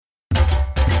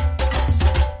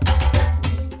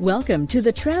Welcome to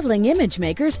the Traveling Image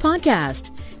Makers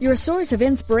podcast, your source of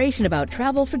inspiration about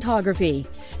travel photography.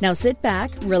 Now sit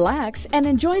back, relax, and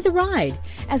enjoy the ride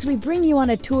as we bring you on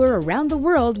a tour around the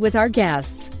world with our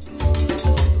guests.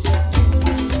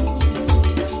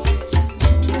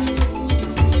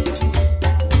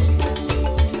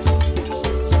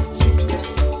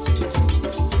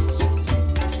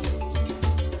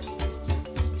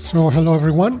 So, hello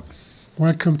everyone.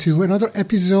 Welcome to another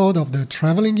episode of the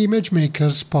Traveling Image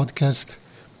Makers podcast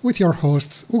with your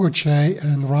hosts Ugo Che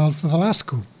and Ralph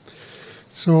Velasco.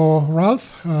 So,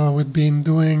 Ralph, we've been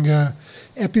doing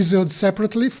episodes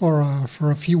separately for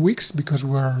a few weeks because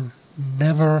we're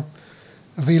never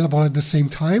available at the same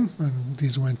time, and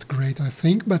this went great, I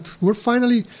think. But we're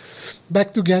finally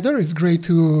back together. It's great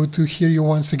to hear you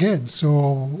once again.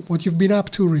 So, what you've been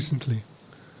up to recently?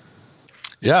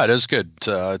 Yeah, it is good.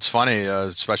 It's funny,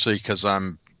 especially because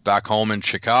I'm back home in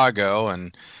Chicago,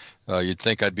 and you'd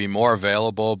think I'd be more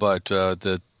available, but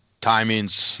the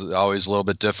timing's always a little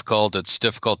bit difficult. It's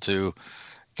difficult to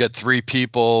get three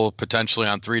people potentially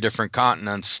on three different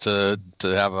continents to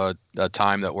have a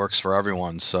time that works for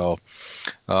everyone. So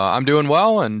I'm doing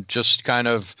well and just kind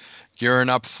of gearing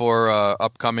up for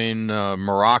upcoming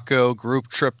Morocco group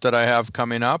trip that I have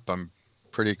coming up. I'm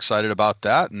pretty excited about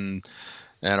that, and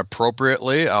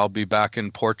appropriately, I'll be back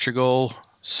in Portugal,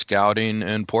 scouting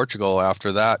in Portugal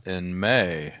after that in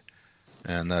May.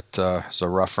 And that is a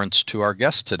reference to our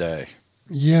guest today.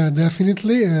 Yeah,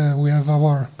 definitely. We have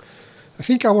our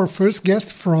first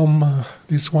guest from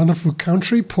this wonderful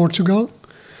country, Portugal.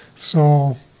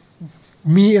 So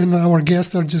me and our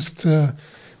guest are just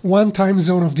one time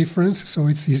zone of difference, so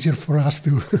it's easier for us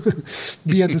to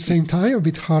be at the same time, a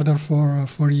bit harder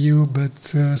for you.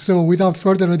 But so without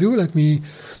further ado, let me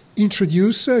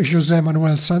introduce José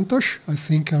Manuel Santos. I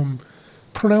think I'm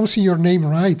pronouncing your name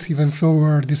right, even though we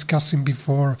were discussing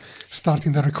before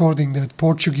starting the recording that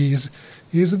Portuguese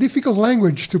is a difficult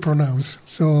language to pronounce.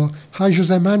 So, hi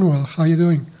José Manuel, how are you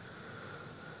doing?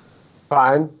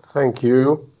 Fine, thank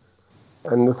you.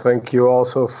 And thank you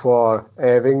also for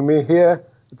having me here.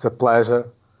 It's a pleasure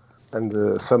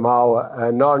and somehow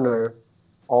an honor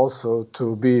also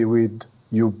to be with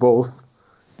you both,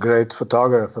 great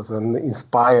photographers, and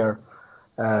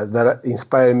that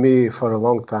inspire me for a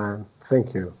long time.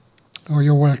 Thank you. Oh,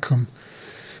 you're welcome.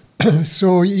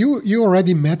 So you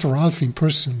already met Ralph in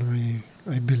person,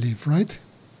 I believe, right?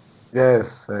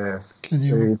 Yes. Can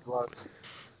you? It was.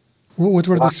 What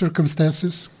were the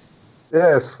circumstances?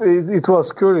 Yes, it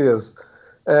was curious.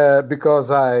 Because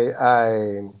I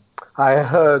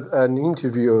heard an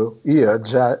interview here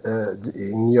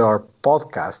in your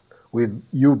podcast with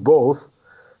you both,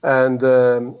 and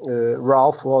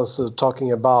Ralph was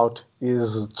talking about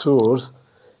his tours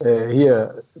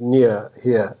here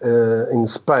in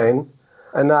Spain,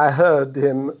 and I heard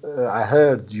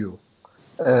you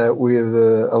with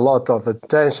a lot of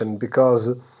attention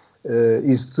because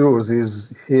his tours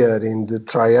is here in the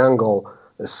Triangle,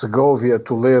 Segovia,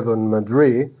 Toledo, and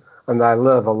Madrid, and I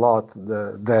love a lot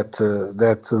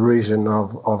that region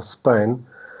of Spain.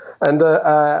 And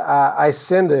I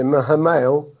sent him a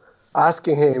mail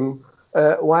asking him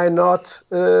why not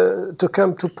to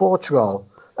come to Portugal,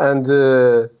 and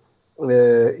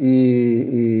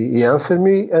he answered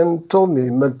me and told me,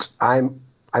 "But I'm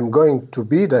going to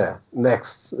be there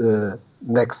next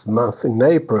month in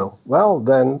April." Well,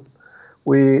 then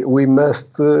we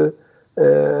must.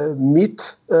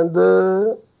 Meet and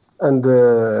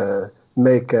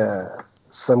make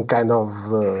some kind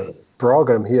of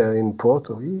program here in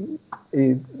Porto.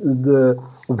 The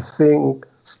thing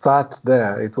starts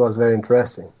there. It was very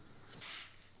interesting.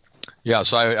 Yeah,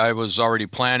 so I was already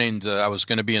planning I was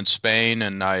going to be in Spain,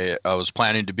 and I was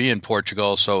planning to be in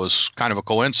Portugal, so it was kind of a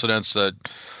coincidence that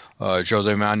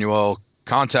José Manuel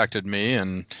contacted me,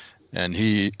 and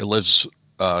he lives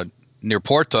near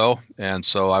Porto, and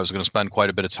so I was going to spend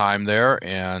quite a bit of time there,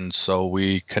 and so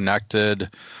we connected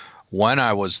when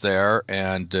I was there,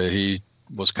 and he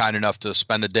was kind enough to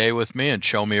spend a day with me and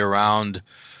show me around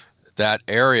that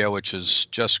area, which is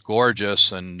just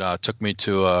gorgeous, and took me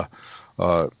to a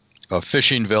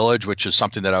fishing village, which is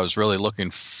something that I was really looking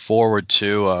forward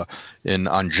to in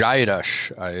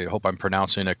Anjeiras. I hope I'm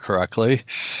pronouncing it correctly.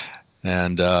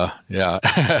 And yeah,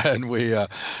 and we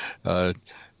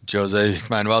José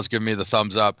Manuel's giving me the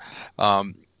thumbs up.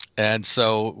 And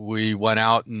so we went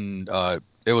out, and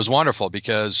it was wonderful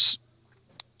because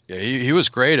he was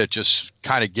great at just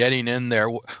kind of getting in there.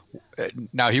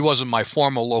 Now, he wasn't my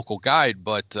formal local guide,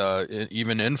 but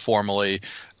even informally,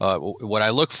 what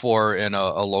I look for in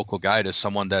a local guide is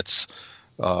someone that's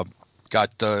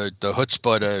got the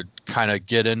chutzpah to kind of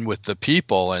get in with the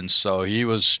people. And so he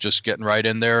was just getting right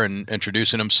in there and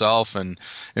introducing himself and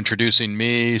introducing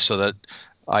me so that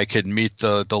I could meet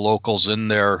the locals in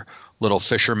their little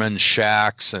fisherman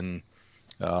shacks. And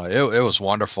it was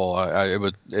wonderful. It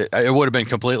would have been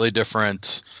completely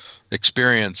different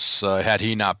experience had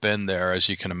he not been there, as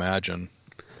you can imagine.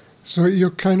 So you're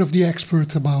kind of the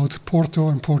expert about Porto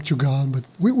and Portugal, but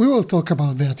we will talk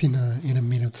about that in a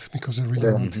minute, because I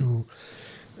really want to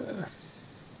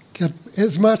get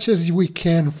as much as we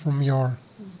can from your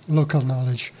local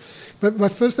knowledge.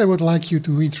 But first, I would like you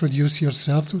to introduce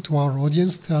yourself to our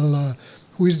audience. Tell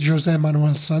who is José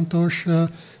Manuel Santos?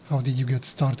 How did you get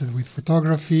started with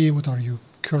photography? What are you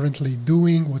currently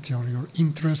doing? What are your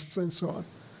interests, and so on?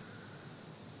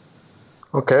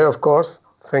 Okay, of course.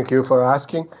 Thank you for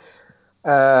asking.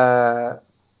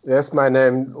 Yes, my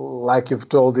name, like you've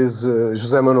told, is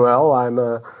José Manuel. I'm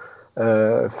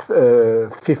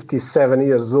 57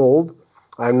 years old.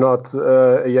 I'm not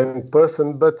a young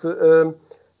person, but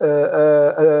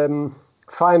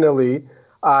finally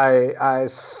I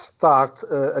start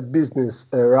a business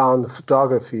around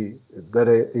photography. That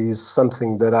is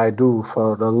something that I do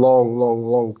for a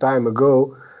long time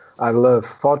ago. I love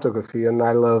photography and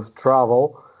I love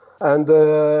travel. And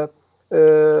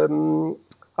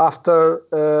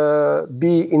after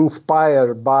being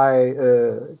inspired by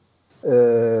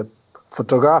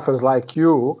photographers like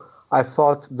you, I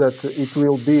thought that it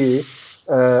will be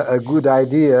a good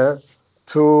idea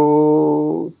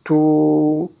to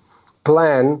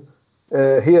plan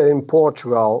here in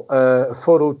Portugal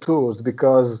photo tours,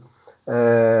 because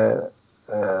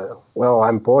well,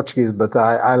 I'm Portuguese, but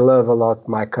I love a lot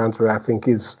my country. I think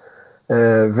it's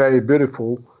very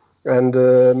beautiful, and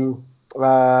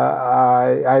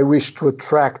I wish to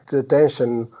attract the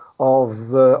attention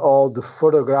of all the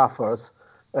photographers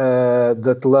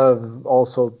that love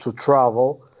also to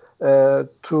travel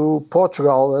to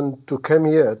Portugal and to come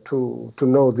here to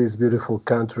know this beautiful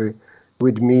country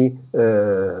with me.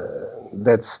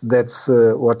 That's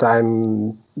what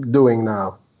I'm doing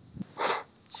now.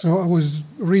 So I was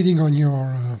reading on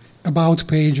your about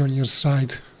page on your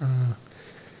site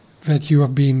that you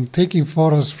have been taking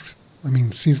photos,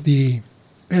 since the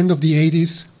end of the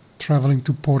 80s, traveling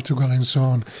to Portugal and so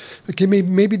on. Okay,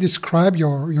 maybe describe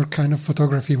your kind of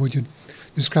photography. Would you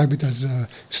describe it as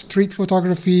street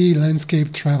photography,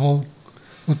 landscape, travel?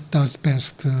 What does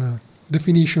best?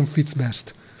 Definition fits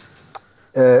best.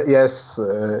 Yes,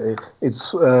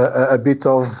 it's a bit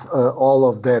of all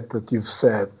of that you've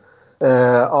said.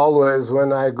 Always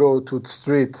when I go to the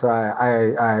street,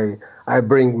 I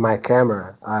bring my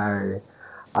camera.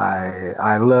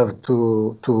 I love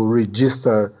to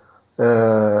register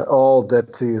all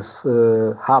that is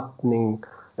happening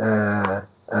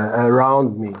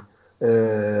around me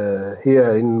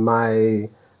here in my,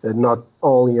 not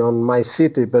only on my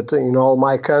city, but in all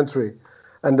my country.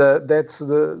 And that's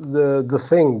the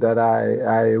thing that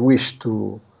I wish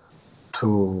to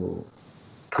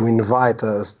invite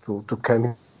us to come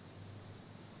in.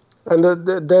 And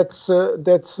that's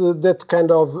that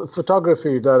kind of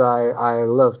photography that I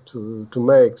love to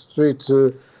make, street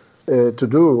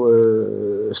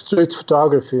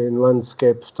photography and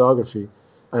landscape photography.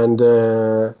 And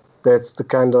that's the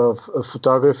kind of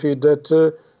photography that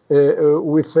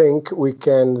we think we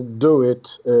can do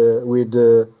it with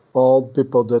all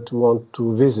people that want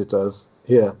to visit us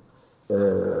here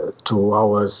to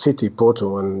our city,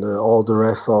 Porto, and all the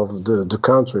rest of the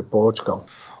country, Portugal.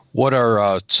 What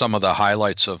are some of the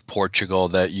highlights of Portugal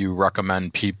that you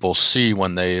recommend people see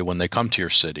when they come to your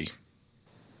city?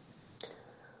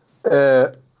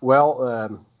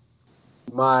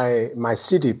 My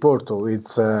city, Porto,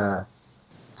 it's a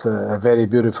very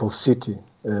beautiful city.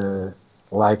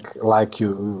 Like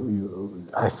you,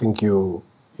 I think you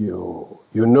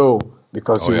know,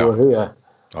 because you were here.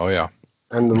 Oh yeah.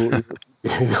 And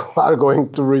you are going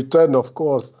to return, of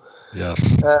course. Yes.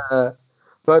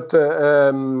 But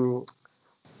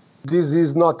this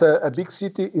is not a big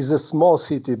city; it's a small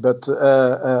city, but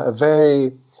a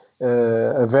very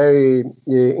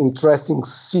interesting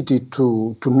city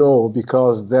to know,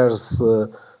 because there's a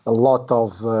lot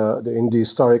of in the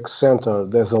historic center.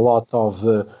 There's a lot of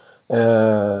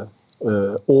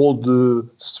old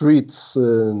streets,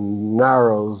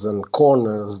 narrows and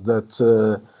corners that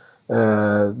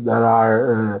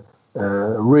are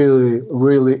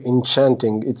really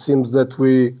enchanting. It seems that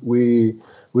we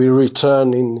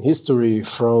return in history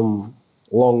from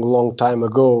long time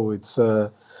ago. It's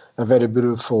a very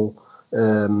beautiful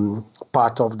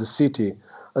part of the city,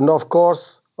 and of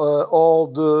course all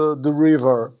the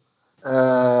river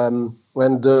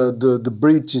when the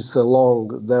bridges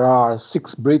along, there are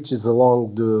 6 bridges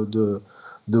along the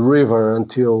river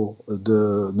until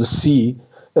the sea,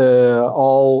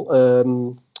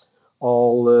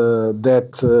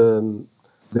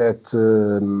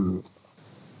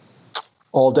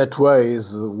 all that way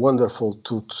is wonderful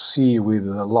to see, with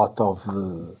a lot of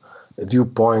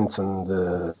viewpoints and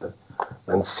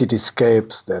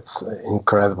cityscapes. That's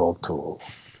incredible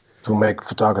to make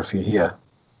photography here.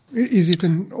 Is it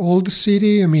an old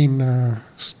city? I mean,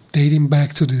 dating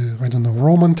back to the, I don't know,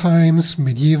 Roman times,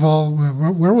 medieval?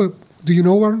 Where do you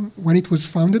know when it was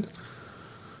founded?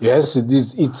 Yes, it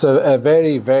is. It's a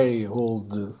very, very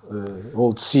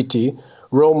old city.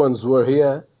 Romans were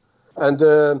here, and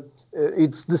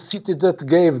it's the city that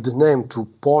gave the name to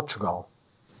Portugal.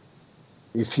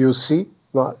 If you see,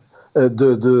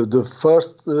 the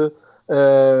first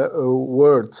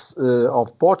words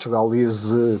of Portugal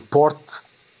is Porto.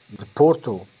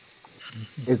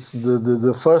 It's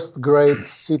the first great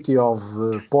city of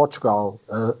Portugal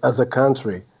as a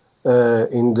country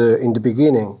in the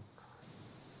beginning.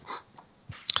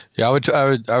 Yeah,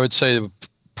 I would say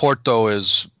Porto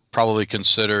is probably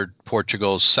considered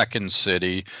Portugal's second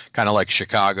city, kind of like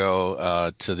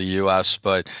Chicago to the U.S.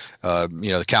 But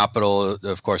the capital,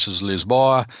 of course, is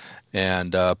Lisboa,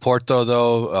 and Porto,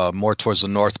 though, more towards the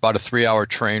north, about a 3-hour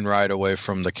train ride away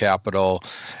from the capital,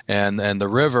 and the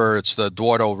river. It's the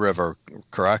Douro River,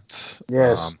 correct?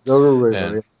 Yes, Douro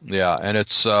River. And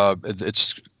it's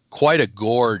quite a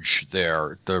gorge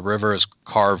there. The river is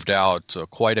carved out,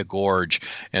 quite a gorge,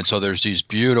 and so there's these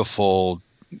beautiful,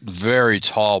 very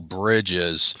tall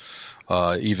bridges,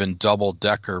 even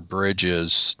double-decker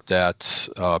bridges that,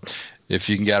 if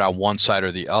you can get on one side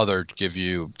or the other, give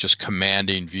you just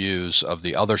commanding views of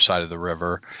the other side of the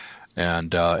river.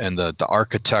 And the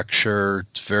architecture,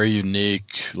 it's very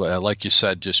unique. Like you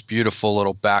said, just beautiful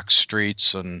little back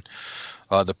streets, and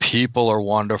the people are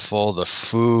wonderful. The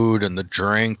food and the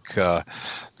drink, the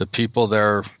people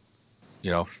there,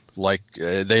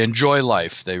 they enjoy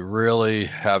life. They really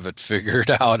have it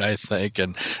figured out, I think.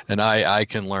 And I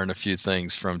can learn a few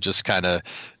things from just kind of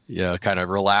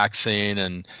relaxing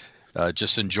and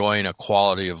just enjoying a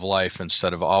quality of life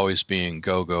instead of always being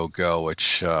go, go, go,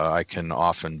 which I can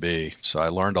often be. So I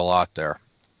learned a lot there.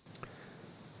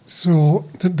 So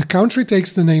the country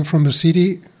takes the name from the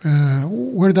city.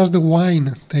 Where does the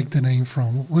wine take the name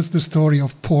from? What's the story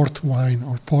of port wine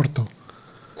or Porto?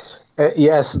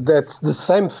 Yes, that's the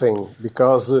same thing,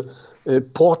 because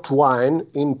port wine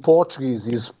in Portuguese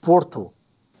is Porto.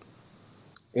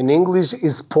 In English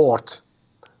is port.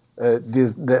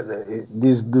 This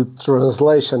the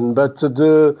translation, but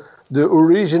the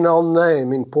original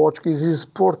name in Portuguese is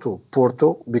Porto.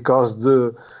 Porto, because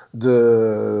the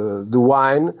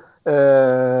wine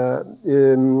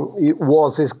it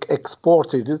was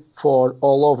exported for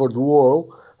all over the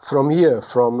world from here,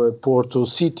 from Porto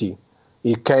City.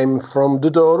 It came from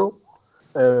the Douro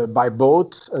by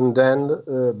boat, and then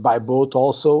by boat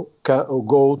also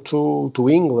go to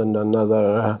England and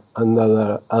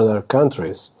other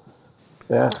countries.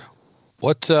 Yeah.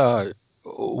 What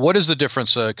is the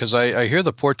difference? Because I hear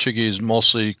the Portuguese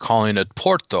mostly calling it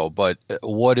Porto, but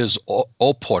what is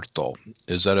O Porto?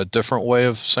 Is that a different way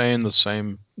of saying the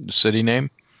same city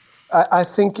name? I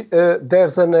think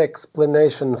there's an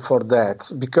explanation for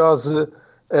that, because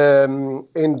in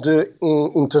the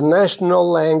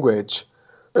international language,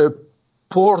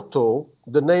 Porto,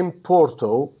 the name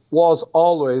Porto, was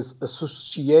always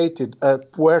associated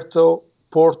at Puerto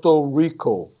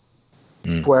Rico.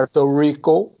 Puerto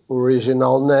Rico,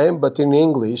 original name, but in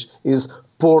English is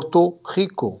Porto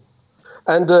Rico.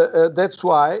 And that's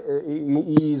why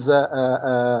it is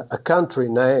a country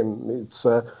name. It's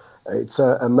a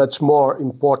much more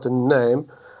important name.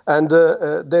 And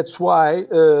that's why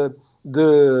it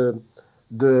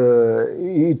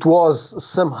was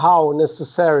somehow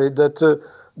necessary that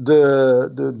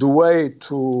the way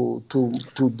to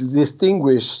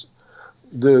distinguish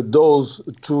those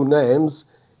two names,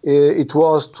 it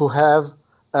was to have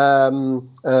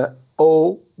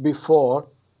O before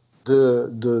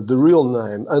the real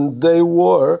name, and they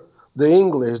were the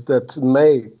English that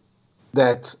made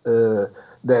that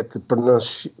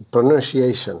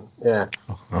pronunciation. Yeah.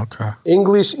 Okay.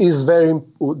 English is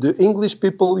the English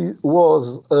people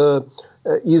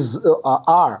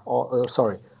are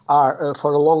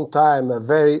for a long time a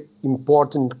very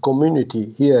important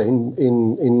community here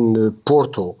in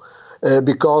Porto.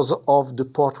 Because of the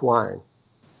port wine.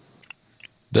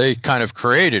 They kind of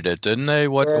created it, didn't they?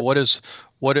 What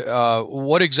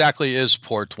exactly is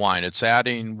port wine? It's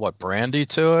adding brandy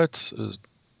to it?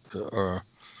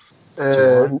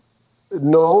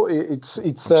 No, it's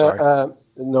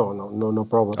no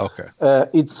problem. Okay.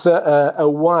 It's a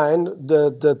wine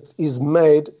that is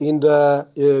made in the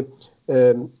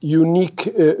unique,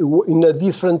 in a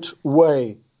different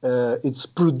way. It's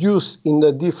produced in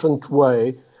a different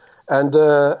way, and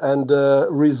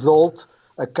result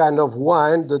a kind of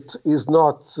wine that is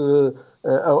not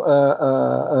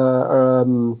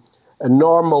a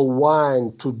normal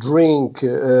wine to drink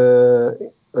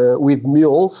with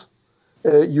meals.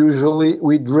 Usually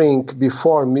we drink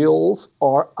before meals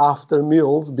or after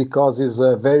meals because it's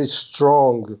a very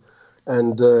strong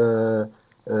and a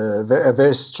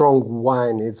very strong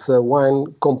wine. It's a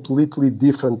wine completely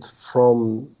different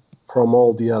from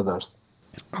all the others.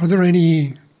 Are there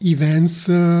any events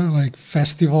like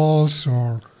festivals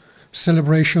or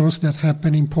celebrations that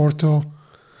happen in Porto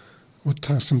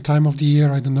with some time of the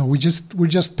year? I don't know. We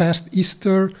just passed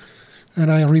Easter. And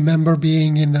I remember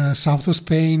being in south of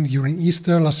Spain during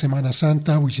Easter, La Semana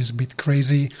Santa, which is a bit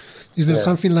crazy. Is there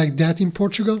something like that in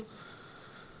Portugal?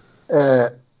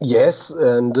 Yes,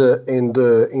 and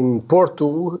in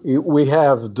Porto we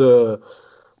have the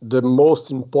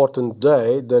most important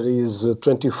day. That is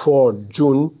 24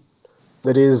 June.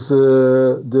 That is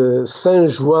the São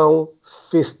João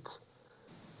feast.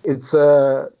 It's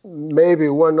maybe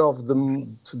one of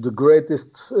the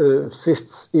greatest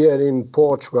feasts here in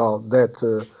Portugal. That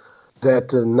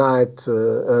night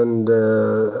and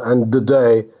the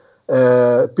day,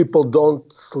 people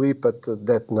don't sleep at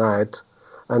that night,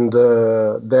 and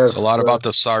there's a lot about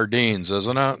the sardines,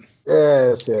 isn't it?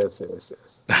 Yes. Yes.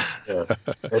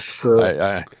 It's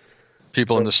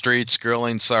people in the streets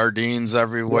grilling sardines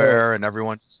everywhere, and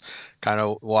everyone kind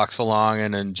of walks along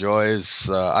and enjoys.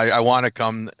 I want to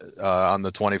come on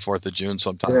the 24th of June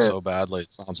sometime so badly.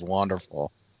 It sounds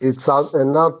wonderful. It's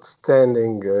an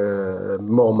outstanding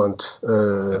moment.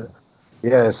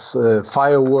 Yes,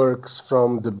 fireworks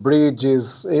from the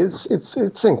bridges.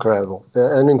 It's incredible.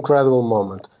 An incredible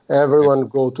moment. Everyone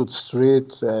go to the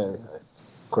street. It's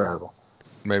incredible.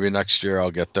 Maybe next year I'll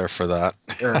get there for that.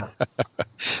 Yeah.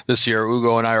 This year,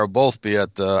 Ugo and I will both be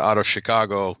at the Out of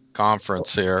Chicago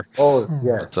conference here. Oh,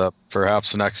 yeah. But,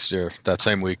 perhaps next year, that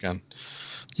same weekend.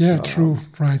 Yeah, true.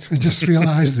 Right. I just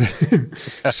realized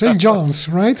St. John's,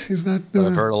 right? Is that?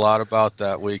 I've heard a lot about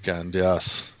that weekend.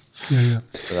 Yes. Yeah.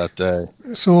 For that day.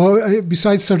 So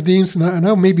besides sardines,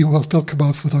 now maybe we'll talk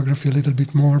about photography a little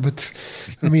bit more. But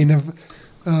I mean,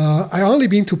 I only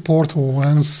been to Porto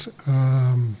once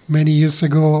many years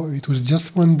ago. It was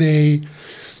just one day.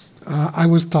 I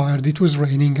was tired. It was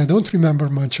raining. I don't remember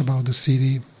much about the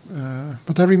city,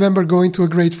 but I remember going to a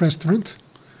great restaurant.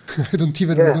 I don't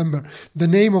even remember the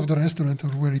name of the restaurant or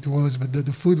where it was, but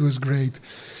the food was great.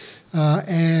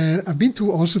 And I've been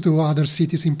also to other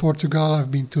cities in Portugal.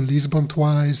 I've been to Lisbon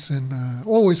twice, and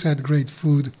always had great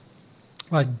food,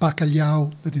 like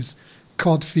bacalhau, that is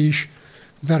codfish,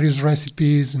 various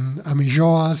recipes, and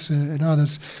ameijoas and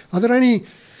others. Are there any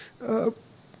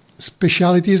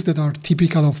specialities that are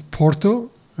typical of Porto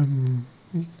and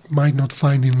you might not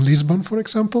find in Lisbon, for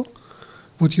example?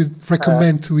 What you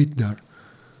recommend to eat there?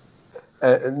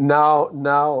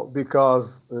 Now,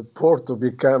 because Porto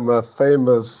became a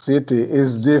famous city,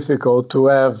 it's difficult to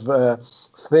have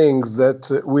things that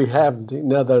we have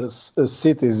in other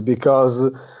cities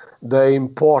because they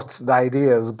import the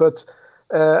ideas. But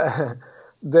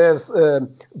there's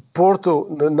Porto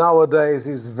nowadays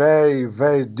is very,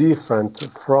 very different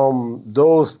from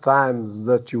those times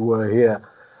that you were here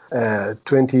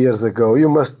 20 years ago. You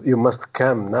must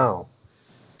come now,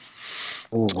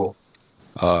 Hugo.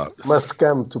 Must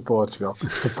come to Portugal.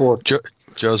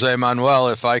 Jose Manuel,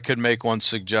 if I could make one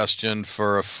suggestion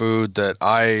for a food that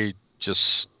I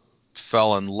just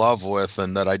fell in love with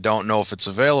and that I don't know if it's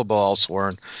available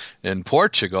elsewhere in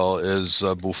Portugal is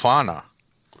bufana.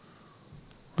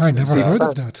 I never heard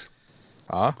of that.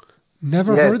 Huh?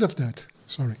 Never heard of that.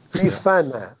 Sorry.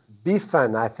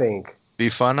 Bifana, I think.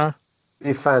 Bifana?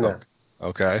 Bifana.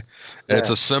 Okay. And it's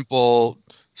a simple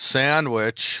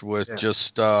sandwich with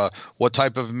just what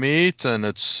type of meat, and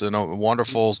it's a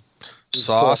wonderful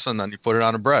sauce, and then you put it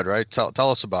on a bread, right?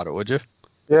 Tell us about it, would you?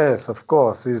 Yes, of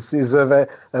course. It's a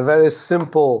very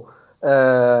simple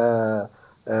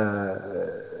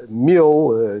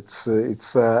meal. It's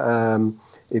a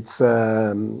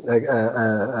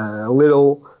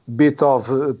little bit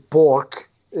of pork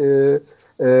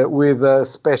with a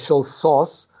special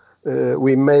sauce.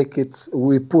 We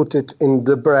put it in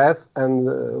the bread, and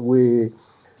we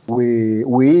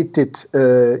eat it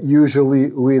usually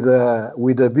with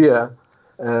a beer,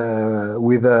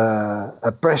 with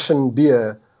a Prussian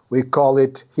beer. We call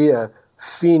it here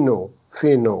fino.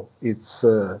 It's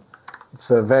a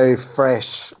very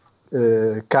fresh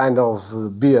kind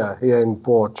of beer here in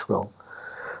Portugal.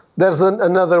 There's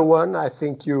another one, I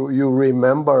think you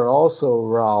remember also,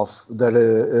 Ralph, that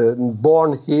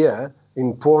born here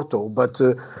in Porto, but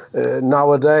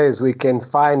nowadays we can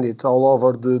find it all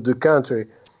over the country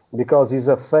because it's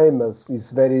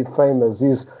very famous.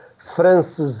 It's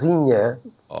Francesinha.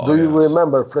 Do you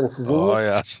remember Francesinha? Oh,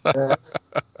 yes. Yes.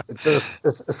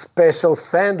 It's a special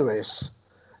sandwich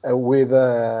with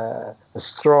a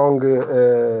strong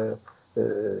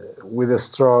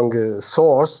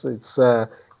sauce. It's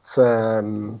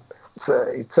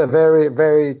a very,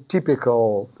 very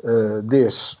typical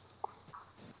dish.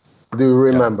 Do you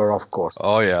remember? Of course.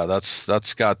 Oh yeah,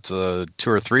 that's got 2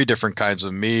 or 3 different kinds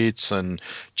of meats and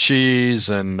cheese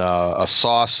and a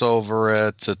sauce over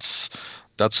it.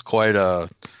 That's quite a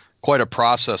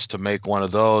process to make one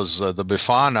of those. The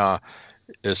Befana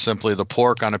is simply the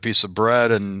pork on a piece of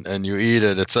bread and you eat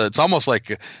it. It's almost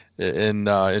like in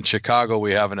Chicago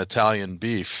we have an Italian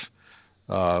beef.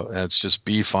 And it's just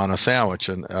beef on a sandwich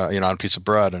and on a piece of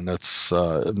bread, and it's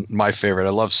my favorite.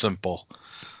 I love simple.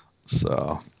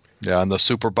 So yeah, and the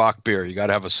Superbock beer. You got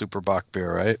to have a Superbock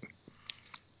beer, right?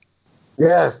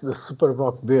 Yes, the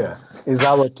Superbock beer is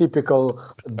our typical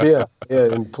beer here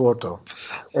in Porto.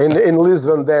 In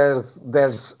Lisbon,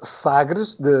 there's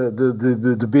Sagres,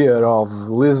 the beer of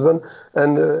Lisbon,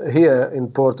 and here in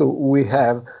Porto we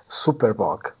have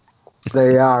Superbock.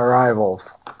 They are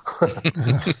rivals.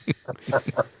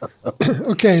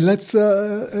 Okay, let's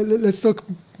talk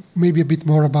maybe a bit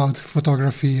more about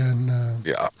photography and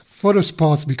photo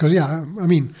spots, because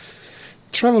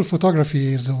travel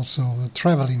photography is also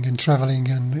traveling and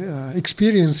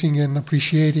experiencing and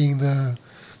appreciating the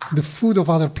food of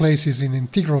other places, an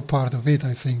integral part of it,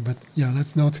 I think. But yeah,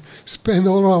 let's not spend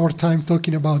all our time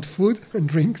talking about food and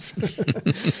drinks.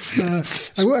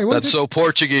 That's so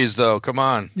Portuguese, though. Come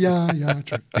on. Yeah,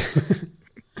 true.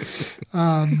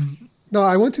 No,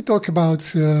 I want to talk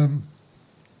about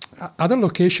other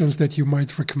locations that you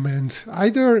might recommend,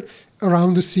 either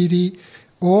around the city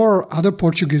or other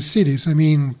Portuguese cities. I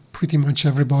mean, pretty much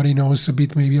everybody knows a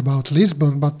bit maybe about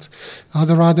Lisbon, but are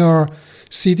there other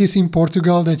cities in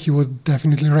Portugal that you would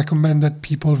definitely recommend that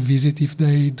people visit if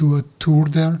they do a tour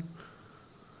there?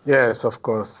 Yes, of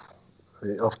course.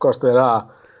 Of course there are.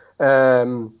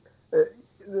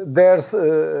 There's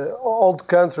all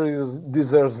countries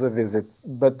deserves a visit,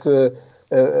 but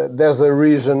there's a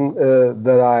region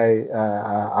that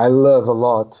I love a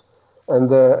lot, and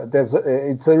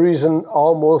it's a region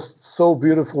almost so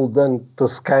beautiful than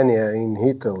Tuscany in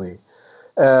Italy,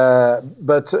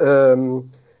 but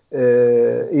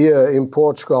here in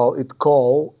Portugal it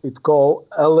called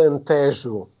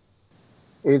Alentejo.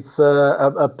 It's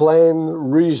a plain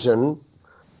region.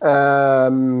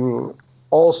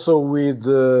 Also with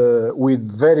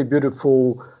very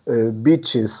beautiful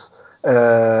beaches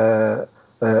along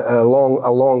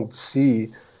the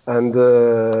sea, and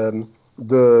the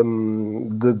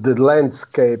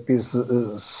landscape is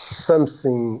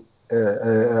something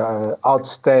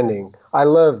outstanding. I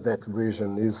love that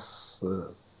region. Is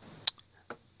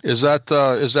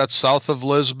that south of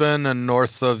Lisbon and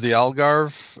north of the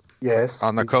Algarve? Yes,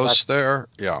 on the coast there.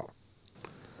 Yeah.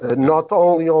 Not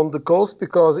only on the coast,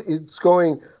 because it's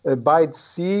going by the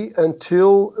sea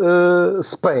until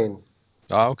Spain.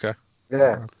 Oh, okay.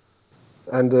 Yeah,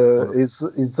 and it's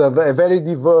a very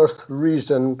diverse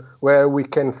region where we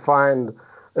can find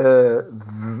a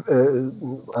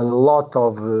lot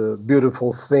of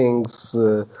beautiful things,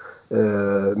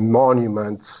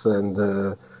 monuments, and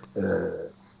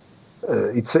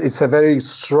it's a very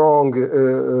strong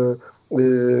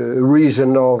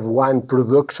region of wine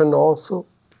production also.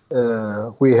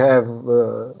 We have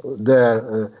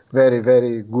there very,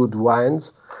 very good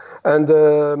wines, and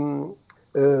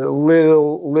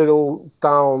little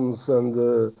towns and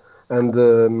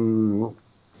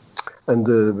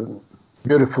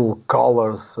beautiful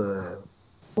colors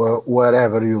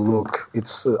wherever you look.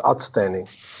 It's outstanding.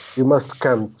 You must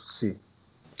come see.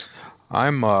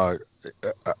 I'm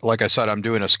like I said, I'm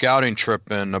doing a scouting trip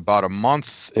in about a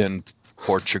month in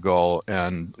Portugal,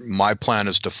 and my plan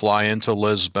is to fly into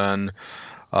Lisbon.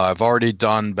 I've already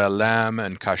done Belém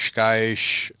and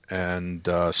Cascais and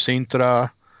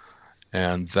Sintra,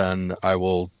 and then I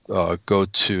will go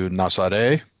to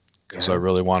Nazaré because I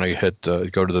really want to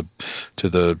go to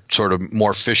the sort of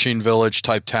more fishing village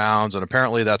type towns, and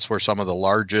apparently that's where some of the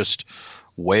largest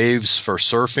waves for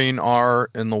surfing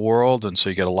are in the world, and so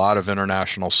you get a lot of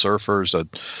international surfers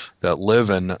that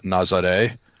live in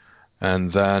Nazaré.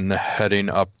 And then heading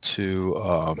up to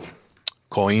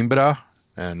Coimbra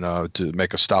and to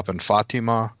make a stop in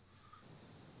Fatima,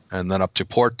 and then up to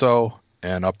Porto,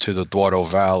 and up to the Douro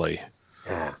Valley.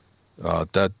 Yeah.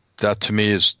 That to me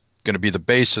is going to be the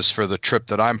basis for the trip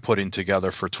that I'm putting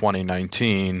together for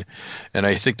 2019, and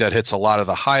I think that hits a lot of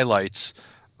the highlights.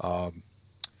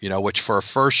 Which for a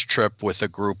first trip with a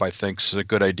group, I think is a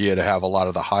good idea to have a lot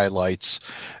of the highlights,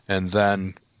 and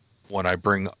then when I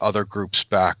bring other groups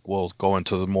back, we'll go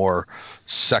into the more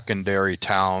secondary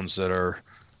towns that are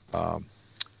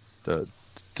get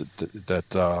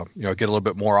a little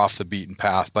bit more off the beaten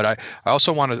path. But I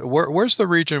also want to, where's the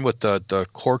region with the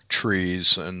cork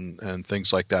trees and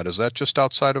things like that? Is that just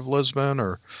outside of Lisbon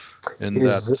or in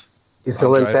that? It's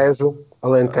Alentejo.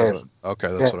 Alentejo.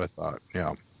 Okay, that's what I thought.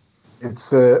 Yeah.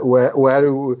 It's where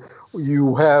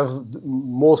you have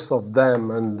most of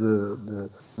them, and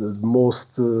the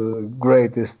most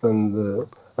greatest and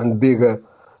bigger.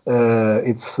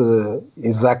 It's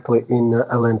exactly in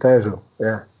Alentejo.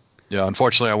 Yeah. Yeah,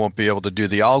 unfortunately, I won't be able to do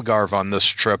the Algarve on this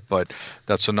trip, but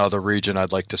that's another region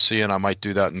I'd like to see, and I might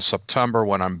do that in September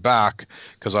when I'm back,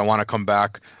 because I want to come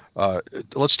back.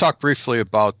 Let's talk briefly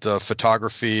about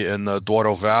photography in the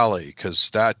Douro Valley,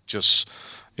 because that just,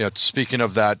 speaking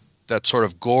of that sort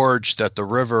of gorge that the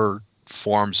river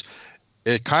forms,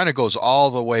 it kind of goes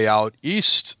all the way out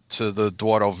east to the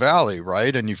Douro Valley,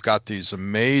 right? And you've got these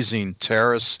amazing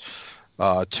terraced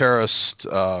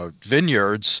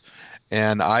vineyards.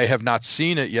 And I have not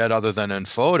seen it yet other than in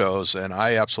photos, and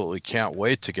I absolutely can't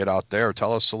wait to get out there.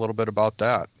 Tell us a little bit about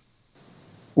that.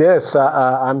 Yes,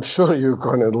 I'm sure you're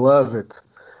going to love it,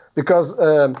 because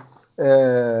I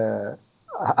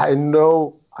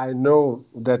know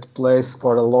that place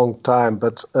for a long time,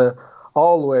 but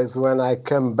always when I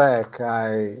come back,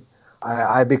 I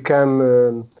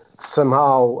become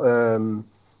somehow...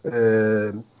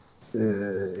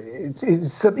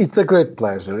 It's a great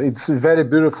pleasure. It's very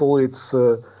beautiful. It's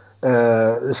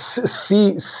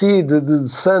see the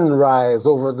sunrise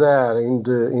over there in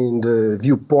the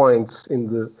viewpoints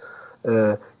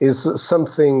is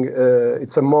something.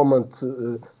 It's a moment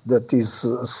that is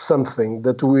something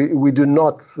that we do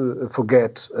not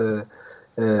forget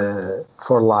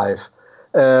for life.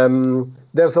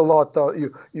 There's a lot of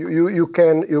you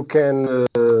can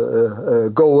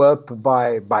go up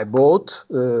by boat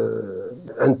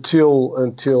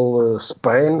until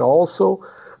Spain also,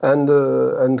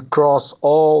 and cross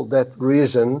all that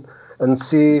region and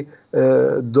see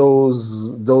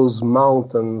those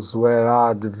mountains where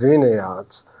are the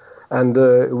vineyards, and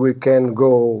we can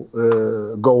go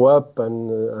up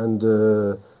and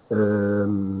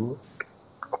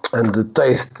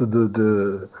taste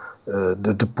the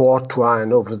port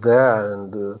wine over there,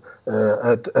 and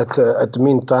at the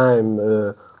meantime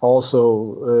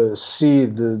also see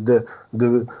the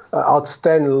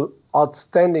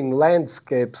outstanding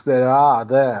landscapes that are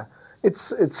there.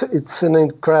 It's an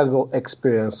incredible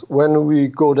experience. When we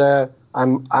go there,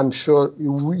 I'm sure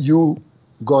you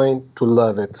going to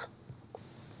love it.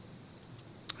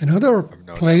 Another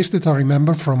place that I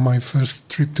remember from my first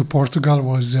trip to Portugal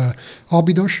was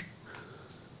Óbidos.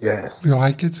 Yes. Do you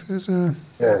like it?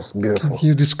 Yes, beautiful. Can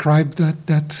you describe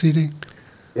that city?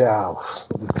 Yeah,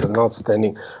 it's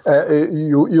outstanding.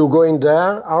 You going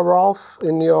there, Ralph,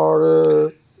 in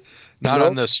your... Not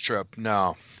on this trip,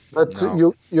 no. But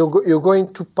no. You're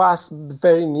going to pass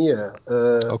very near.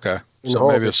 Okay, so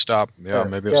maybe a stop. Yeah,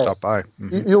 maybe a stop by.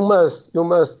 Mm-hmm. You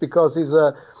must, because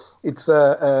it's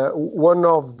one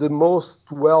of the most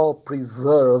well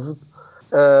preserved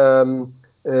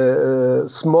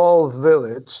small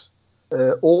village,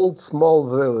 old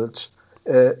small village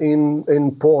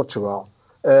in Portugal,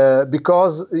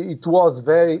 because it was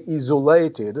very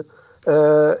isolated.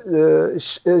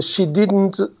 She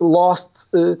didn't lost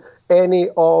any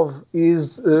of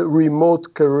his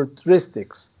remote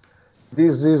characteristics.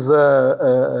 This is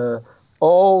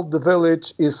all the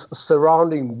village is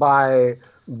surrounded by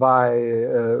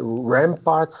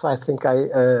ramparts. I think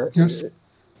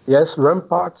yes,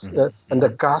 ramparts, and a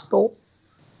castle.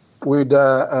 With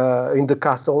in the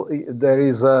castle there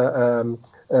is a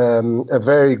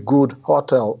very good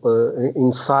hotel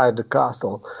inside the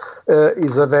castle.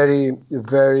 Is a very,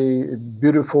 very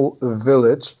beautiful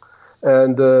village,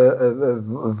 and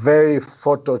very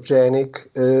photogenic.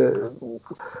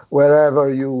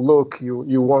 Wherever you look,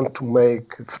 you want to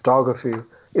make photography.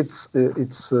 It's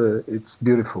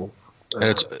beautiful.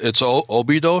 And it's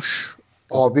Óbidos?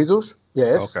 Óbidos,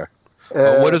 yes. Okay.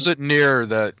 What is it near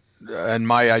that, and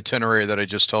my itinerary that I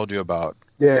just told you about?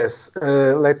 Yes.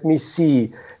 Let me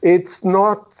see. It's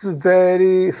not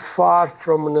very far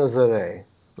from Nazaré.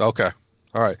 Okay.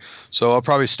 All right. So I'll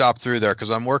probably stop through there because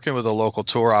I'm working with a local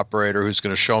tour operator who's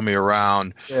going to show me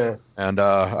around. Yeah. And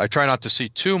I try not to see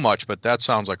too much, but that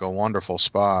sounds like a wonderful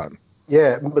spot.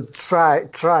 Yeah, but try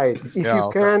it. If you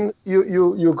can,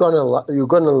 you're gonna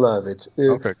love it.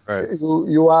 Okay, great.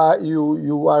 You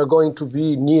are going to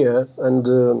be near,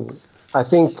 and I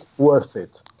think worth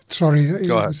it. Sorry,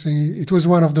 I was saying it was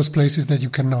one of those places that you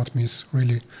cannot miss.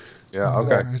 Really. Yeah.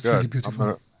 Okay. It's good. really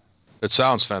beautiful. It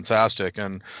sounds fantastic.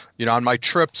 And, on my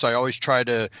trips, I always try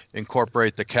to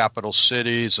incorporate the capital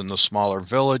cities and the smaller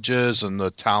villages and the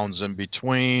towns in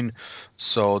between.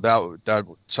 So that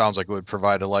sounds like it would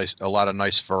provide a lot of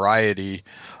nice variety.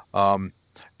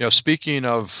 Speaking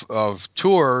of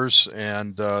tours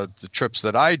and the trips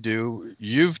that I do,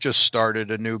 you've just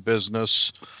started a new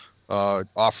business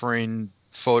offering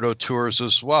photo tours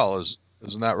as well.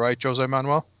 Isn't that right, Jose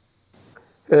Manuel?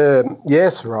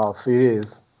 Yes, Ralph, it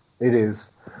is. It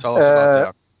is. Tell us about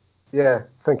that. Yeah,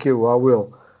 thank you. I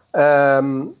will.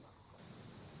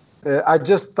 I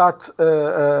just started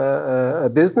a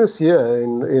business here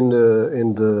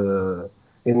in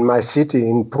my city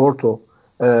in Porto,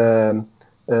 and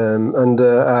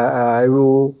I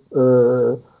will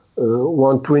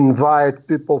want to invite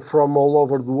people from all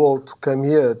over the world to come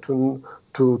here to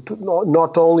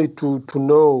not only to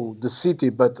know the city,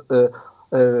 but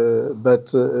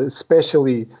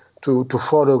especially to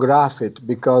photograph it,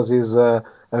 because it's a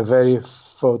very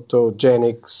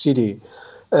photogenic city.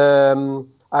 I'm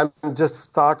just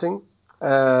starting.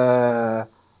 I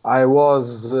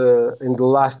was in the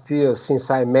last year since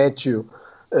I met you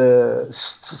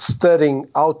studying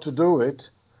how to do it,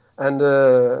 and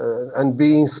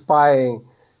be inspired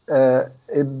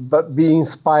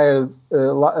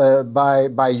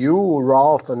by you,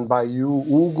 Ralph, and by you,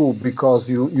 Hugo, because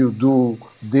you do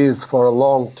this for a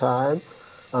long time.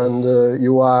 And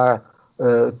you are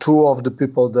two of the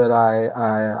people that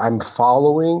I'm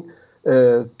following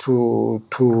to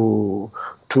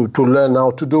learn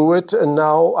how to do it, and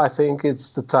now I think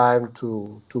it's the time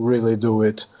to really do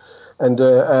it. And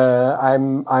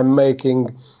I'm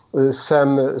making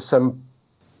some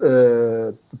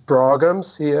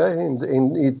programs here in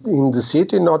the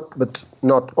city,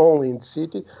 not only in the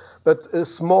city, but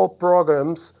small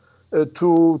programs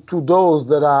to those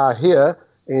that are here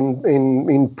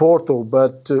in Porto,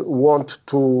 but want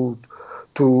to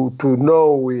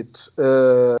know it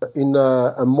in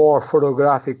a more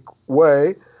photographic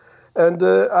way. And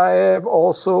I have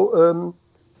also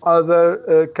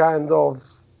other kind of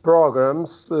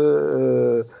programs,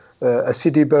 a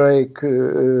city break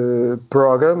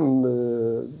program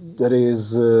that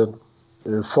is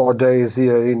 4 days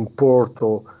here in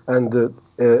Porto and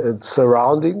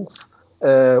surroundings.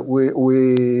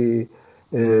 We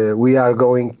are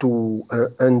going to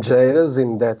Angeiras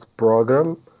in that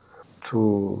program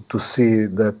to see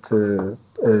that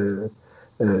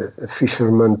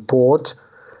fisherman port,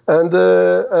 and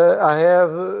I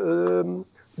have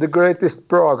the greatest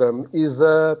program is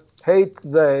 8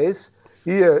 days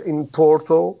here in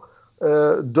Porto,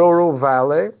 Douro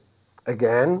Valley,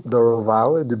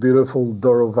 the beautiful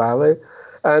Douro Valley.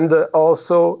 And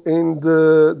also in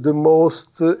the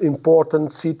most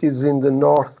important cities in the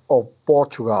north of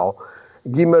Portugal,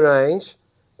 Guimarães,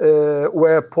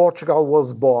 where Portugal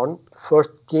was born, first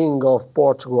king of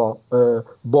Portugal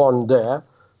born there.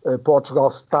 Portugal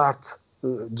starts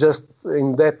just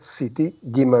in that city,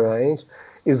 Guimarães,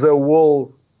 is a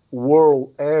World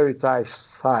Heritage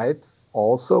Site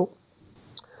also.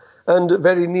 And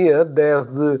very near, there's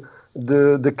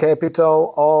the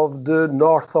capital of the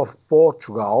north of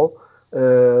Portugal,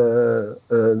 the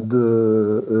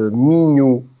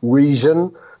Minho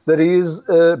region, that is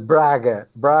Braga.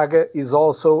 Braga is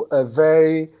also a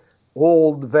very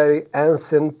old, very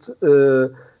ancient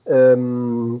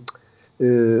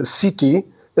city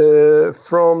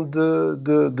from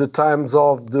the times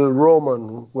of the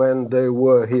Roman when they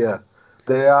were here.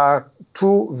 They are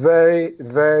two very,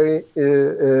 very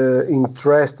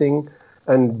interesting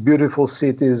and beautiful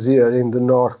cities here in the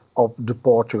north of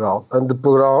Portugal, and the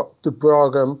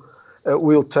program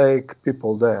will take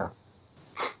people there.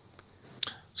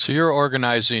 So you're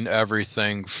organizing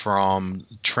everything from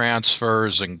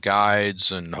transfers and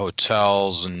guides and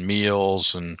hotels and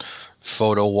meals and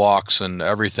photo walks and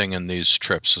everything in these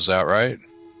trips, is that right?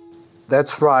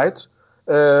 That's right.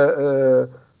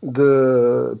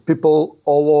 The people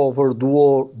all over the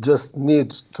world just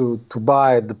need to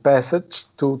buy the passage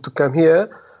to come here,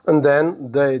 and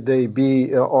then they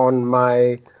be on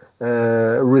my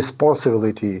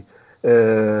responsibility.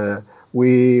 I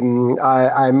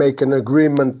make an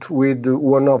agreement with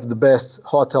one of the best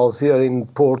hotels here in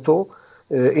Porto,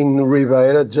 in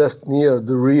Ribeira, just near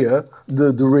the river.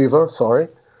 A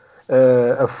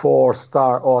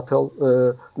 4-star hotel.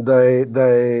 They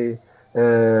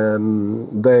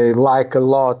They like a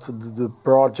lot the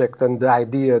project and the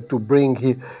idea to bring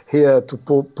here to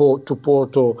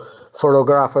Porto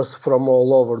photographers from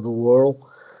all over the world.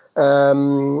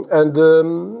 And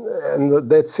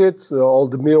that's it. All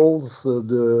the meals,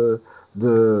 the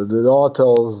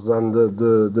hotels, and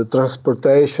the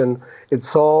transportation.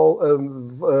 It's all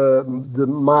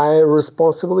my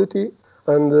responsibility,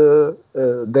 and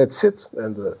that's it.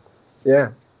 And yeah.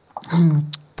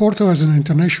 Porto has an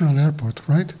international airport,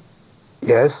 right?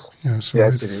 Yes. Yeah, so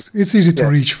yes, it's easy to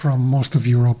reach from most of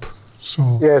Europe.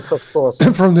 So yes, of course.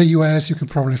 From the US, you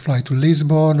could probably fly to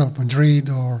Lisbon or Madrid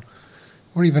or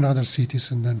even other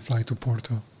cities, and then fly to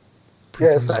Porto.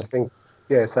 Yes, I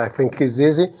think it's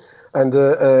easy, and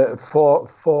for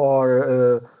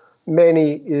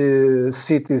many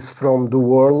cities from the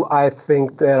world, I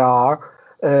think there are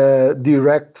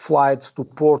direct flights to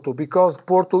Porto, because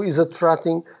Porto is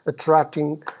attracting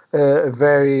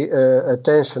very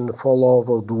attention all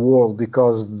over the world,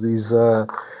 because this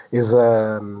is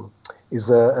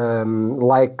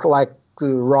like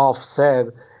Ralph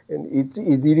said, it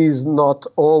is not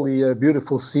only a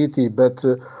beautiful city, but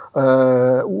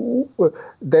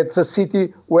that's a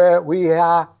city where we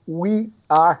are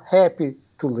happy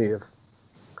to live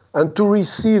and to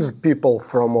receive people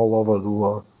from all over the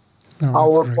world.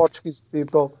 Our great. Portuguese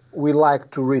people, we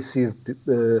like to receive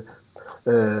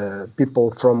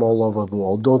people from all over the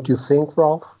world. Don't you think,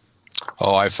 Ralph?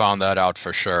 Oh, I found that out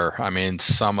for sure. I mean,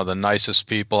 some of the nicest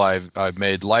people. I've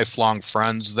made lifelong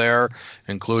friends there,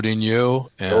 including you,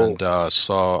 and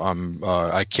so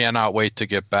I cannot wait to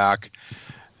get back.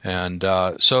 And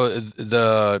so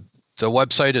the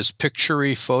website is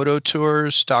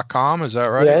picturephototours.com. Is that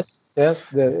right? Yes.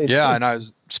 Yeah, and I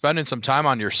was spending some time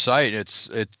on your site.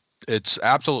 It's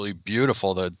absolutely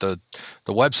beautiful. The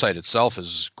website itself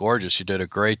is gorgeous. You did a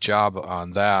great job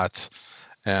on that.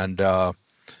 And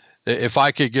if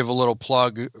I could give a little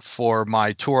plug for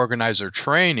my tour organizer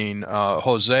training,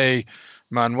 Jose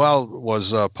Manuel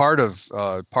was part of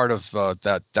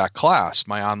that class,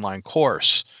 my online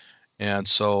course, and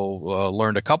so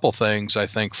learned a couple things, I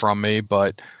think, from me.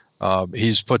 But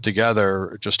he's put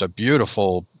together just a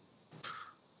beautiful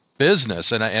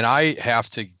business, and I have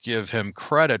to give him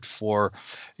credit for,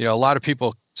 a lot of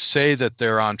people say that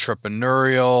they're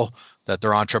entrepreneurial, that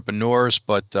they're entrepreneurs,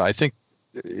 but I think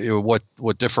what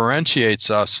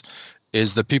differentiates us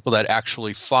is the people that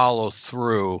actually follow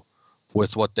through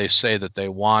with what they say that they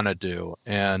want to do,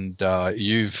 and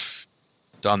you've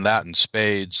done that in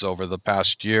spades over the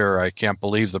past year. I can't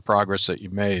believe the progress that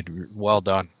you made. Well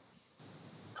done.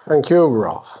 Thank you,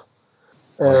 Ralph.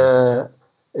 I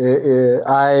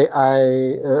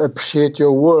appreciate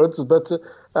your words, but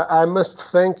I must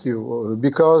thank you,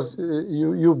 because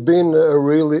you've been a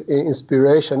really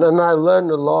inspiration, and I learned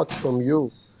a lot from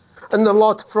you, and a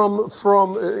lot from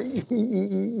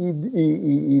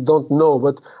he don't know,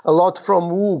 but a lot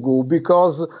from Hugo,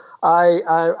 because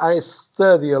I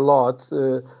study a lot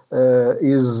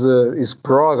his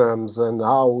programs and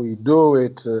how we do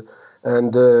it,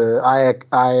 and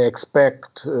I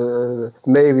expect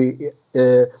maybe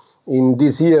in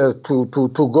this year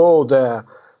to go there.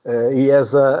 He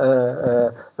has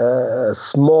a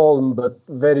small but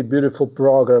very beautiful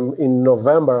program in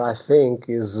November, I think,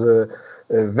 is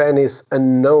Venice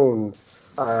Unknown.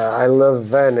 I love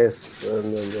Venice,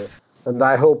 and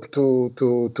I hope to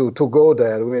go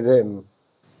there with him.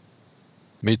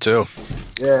 Me too.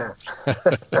 Yeah.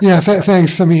 Yeah,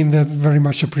 thanks. I mean, that's very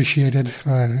much appreciated.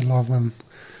 I love when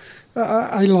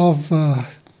I love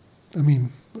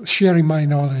sharing my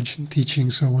knowledge and teaching.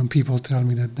 So when people tell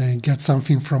me that they get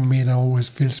something from me, that always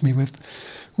fills me with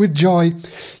joy.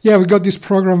 Yeah, we got this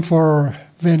program for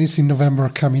Venice in November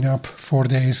coming up, 4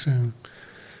 days. And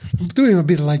I'm doing a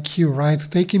bit like you, right?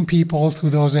 Taking people to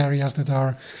those areas that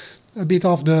are a bit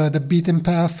off the beaten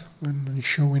path and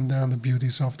showing them the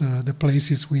beauties of the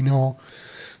places we know.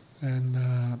 And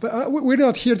but we're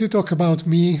not here to talk about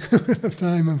me. I've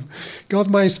got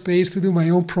my space to do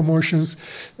my own promotions.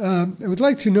 I would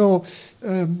like to know,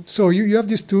 so you have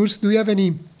these tours. Do you have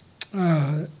any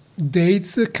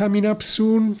dates coming up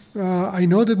soon? I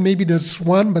know that maybe there's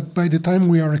one, but by the time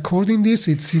we are recording this,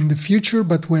 it's in the future.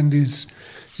 But when this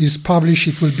is published,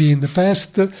 it will be in the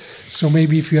past. So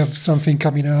maybe if you have something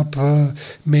coming up,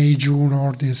 May, June,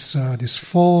 or this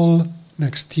fall,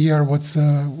 next year,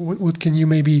 what can you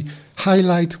maybe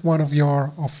highlight one of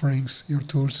your offerings, your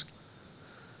tours?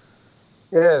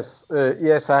 Yes,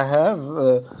 I have.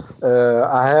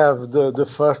 I have the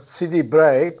first city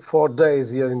break, 4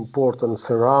 days here in Porto and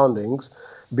surroundings,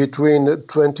 between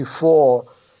 24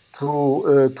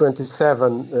 to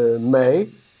 27 May.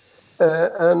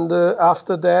 and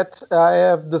after that, I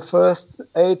have the first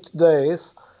 8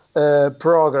 days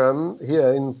program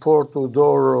here in Porto,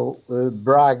 Douro,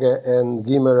 Braga, and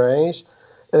Guimarães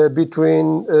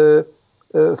between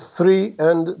 3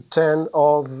 and 10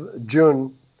 of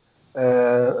June,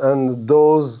 and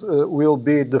those will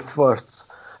be the firsts.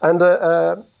 And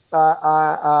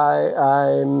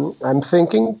I'm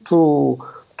thinking to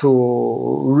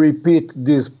repeat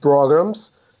these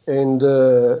programs in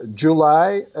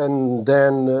July, and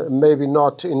then maybe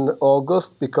not in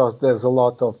August, because there's a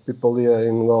lot of people here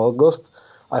in August.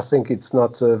 I think it's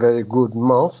not a very good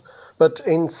month. But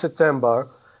in September,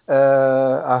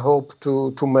 I hope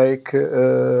to make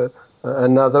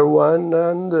another one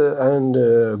and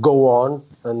go on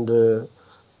and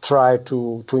try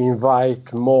to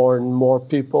invite more and more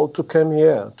people to come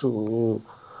here to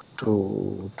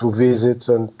visit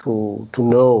and to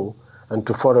know and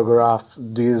to photograph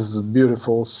this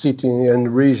beautiful city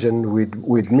and region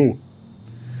with me.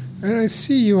 And I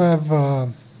see you have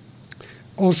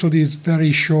also this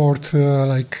very short,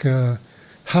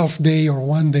 half day or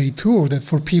 1 day tour that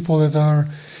for people that are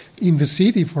in the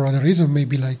city for other reasons,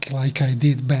 maybe like I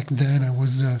did back then. I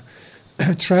was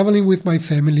traveling with my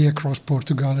family across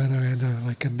Portugal, and I had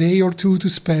a day or two to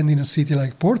spend in a city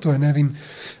like Porto, and having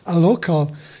a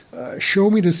local show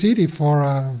me the city for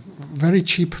a very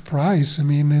cheap price. I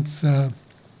mean, it's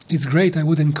great. I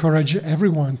would encourage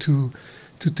everyone to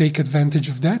take advantage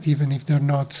of that, even if they're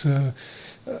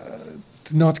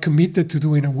not committed to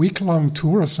doing a week-long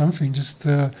tour or something. Just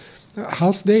a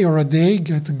half day or a day,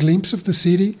 get a glimpse of the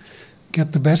city,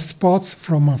 get the best spots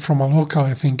from a local.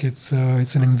 I think it's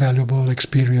an invaluable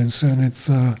experience, and it's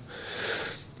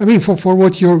for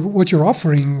what you're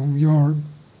offering,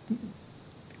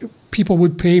 people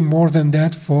would pay more than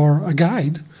that for a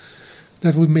guide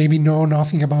that would maybe know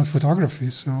nothing about photography.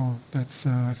 So that's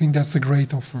I think that's a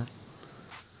great offer.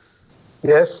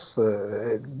 Yes,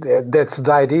 that's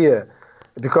the idea,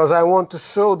 because I want to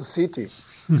show the city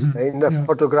in a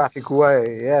photographic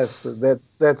way. Yes,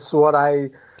 that's what I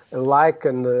like,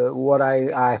 and what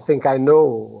I think I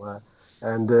know,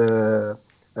 and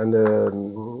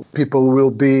people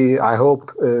will be, I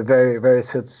hope, very, very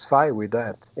satisfied with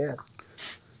that. Yeah.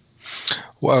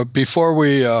 Well, before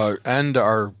we end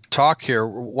our talk here,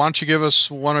 why don't you give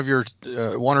us one or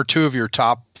two of your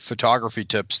top photography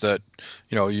tips that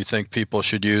you think people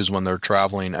should use when they're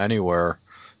traveling anywhere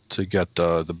to get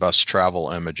the best travel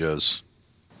images?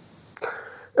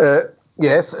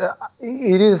 Yes,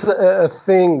 it is a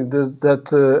thing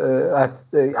that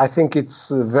I think it's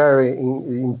very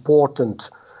important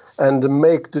and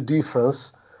make the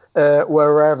difference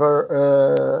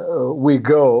wherever we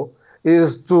go,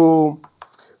 is to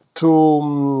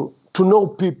know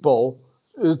people,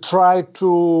 try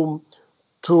to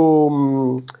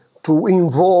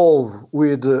involve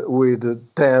with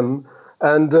them,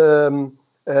 and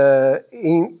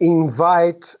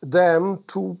invite them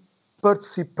to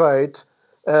participate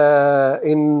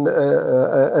in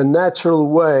a natural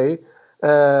way,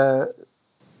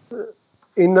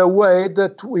 in a way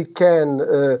that we can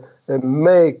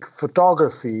make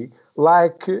photography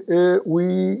like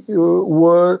we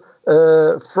were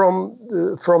from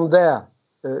there.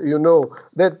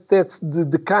 That's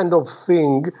the kind of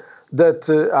thing that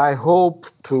I hope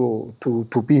to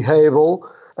be able.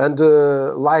 And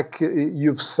like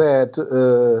you've said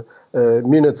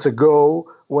minutes ago,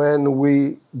 when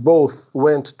we both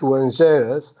went to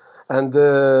Angers and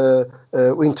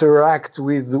interact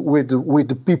with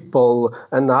the people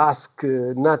and ask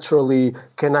naturally,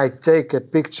 can I take a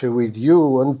picture with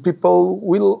you? And people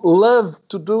will love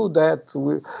to do that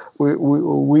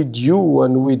with you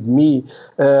and with me.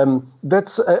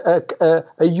 That's a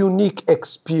unique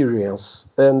experience,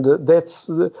 and that's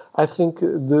I think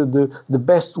the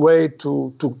best way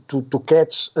to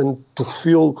catch and to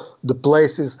feel the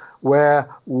places where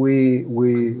we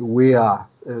are.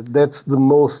 That's the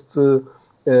most,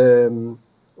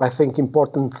 I think,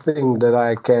 important thing that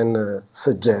I can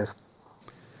suggest.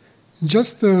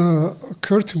 Just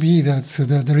occurred to me that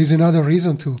there is another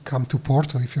reason to come to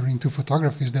Porto if you're into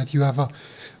photography, is that you have a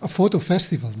photo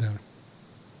festival there.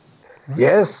 Right?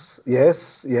 Yes.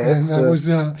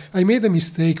 And I made a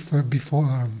mistake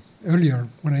earlier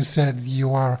when I said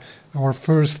you are our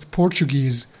first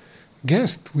Portuguese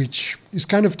guest, which is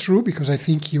kind of true, because I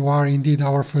think you are indeed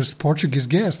our first Portuguese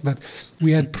guest. But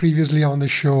we had previously on the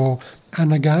show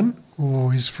Anna Gunn,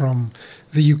 who is from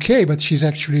the UK, but she's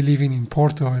actually living in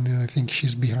Porto, and I think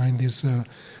she's behind this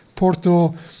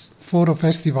Porto Photo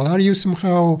Festival. Are you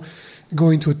somehow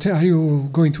going to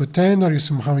attend? Are you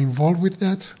somehow involved with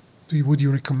that? Would you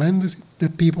recommend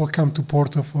that people come to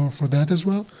Porto for that as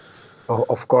well?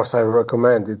 Of course, I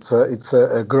recommend. It's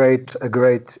a great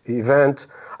event.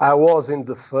 I was in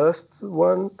the first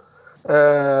one.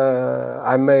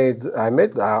 I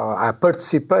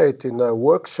participate in a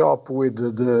workshop with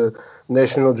the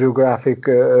National Geographic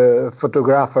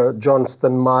photographer John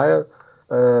Stenmeyer,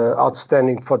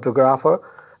 outstanding photographer,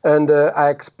 and I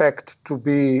expect to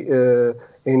be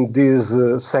in this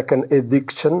second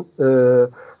edition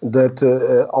that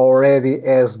already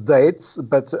has dates,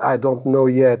 but I don't know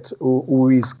yet who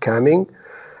is coming.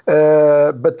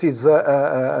 But it's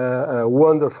a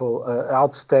wonderful,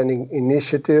 outstanding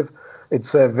initiative.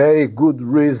 It's a very good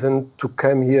reason to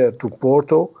come here to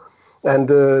Porto and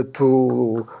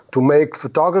to make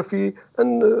photography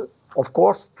and, of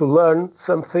course, to learn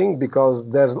something, because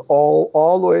there's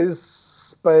always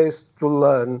space to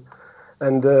learn.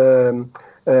 And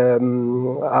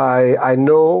I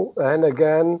know, and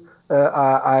again,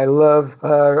 I love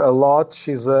her a lot.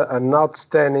 She's an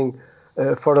outstanding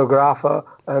photographer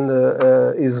and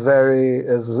is very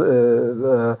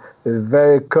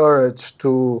courage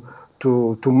to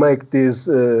make these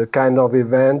kind of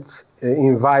events,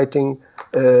 inviting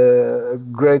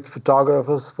great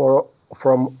photographers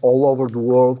from all over the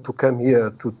world to come here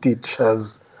to teach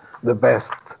us the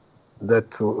best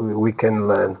that we can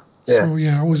learn. Yeah. So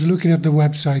I was looking at the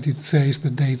website. It says the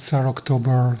dates are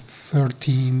October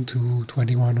 13 to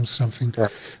 21 or something. Yeah.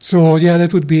 So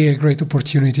that would be a great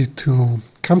opportunity to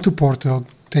come to Porto,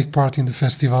 take part in the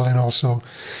festival, and also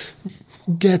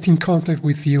get in contact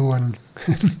with you and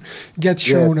get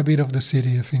shown a bit of the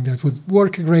city. I think that would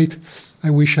work great. I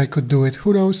wish I could do it.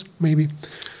 Who knows? Maybe.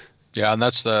 Yeah, and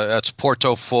that's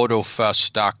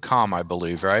PortoPhotoFest.com, I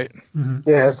believe, right? Mm-hmm.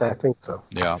 Yes, I think so.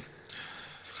 Yeah.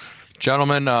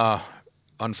 Gentlemen,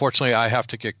 unfortunately, I have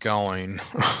to get going.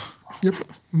 Yep,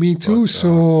 me too.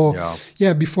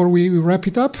 But, before we wrap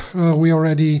it up,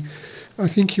 I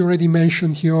think you already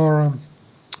mentioned your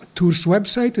tour's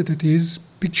website, that it is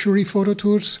Pictury Photo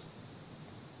Tours,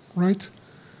 right?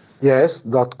 Yes,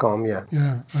 .com, yeah.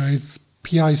 Yeah, it's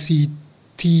PICTURY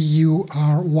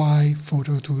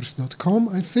phototours.com.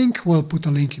 I think we'll put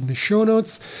a link in the show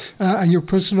notes. And your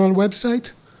personal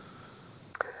website?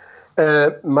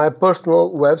 My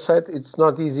personal website, it's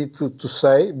not easy to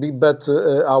say, but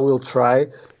I will try,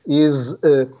 is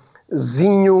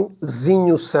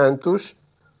Zinho Santos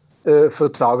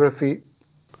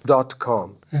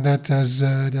photography.com. And that's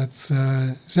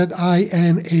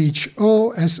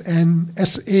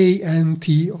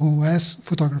ZINHOSANTOS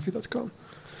photography.com.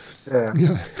 Yeah.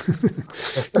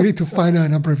 You need to find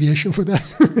an abbreviation for that.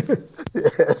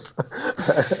 Yes.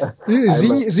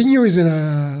 Zinho is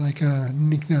like a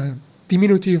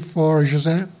diminutive for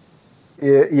José?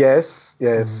 Yes.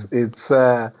 It's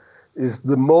the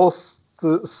most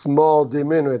small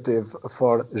diminutive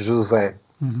for José.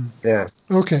 Mm-hmm. Yeah.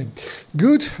 Okay,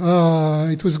 good.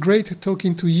 It was great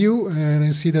talking to you, and I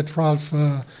see that Ralph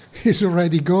is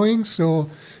already going, so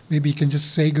maybe you can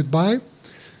just say goodbye.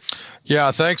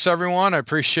 Yeah, thanks everyone. I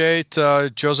appreciate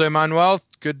Jose Manuel.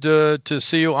 Good to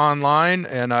see you online,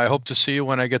 and I hope to see you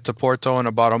when I get to Porto in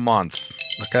about a month.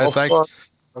 Okay,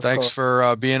 thanks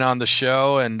for being on the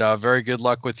show, and very good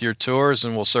luck with your tours,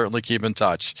 and we'll certainly keep in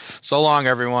touch. So long,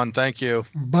 everyone. Thank you.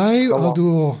 Bye. I'll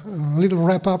do a little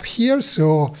wrap up here.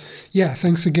 So,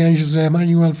 thanks again, Jose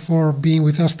Manuel, for being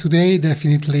with us today.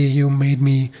 Definitely, you made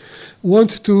me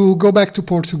want to go back to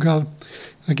Portugal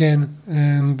again.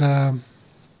 And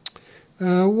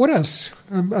what else?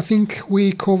 I think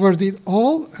we covered it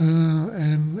all.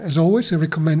 And as always, I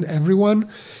recommend everyone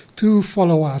to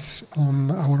follow us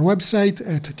on our website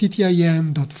at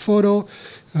ttim.photo.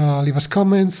 Leave us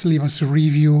comments, leave us a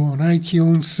review on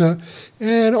iTunes,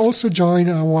 and also join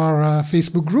our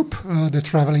Facebook group, the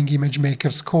Traveling Image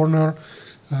Makers Corner.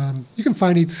 You can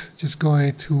find it, just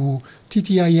go to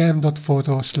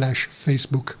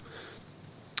ttim.photo/Facebook.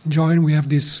 Join, we have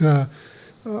this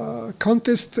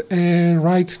contest, and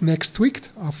right next week,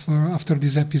 after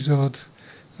this episode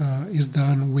is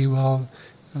done, we will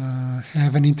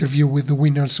have an interview with the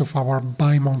winners of our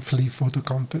bi-monthly photo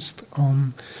contest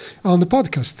on the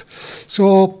podcast.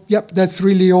 So, that's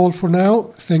really all for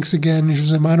now. Thanks again,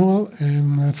 Jose Manuel,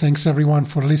 and thanks everyone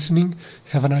for listening.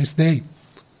 Have a nice day.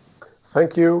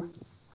 Thank you.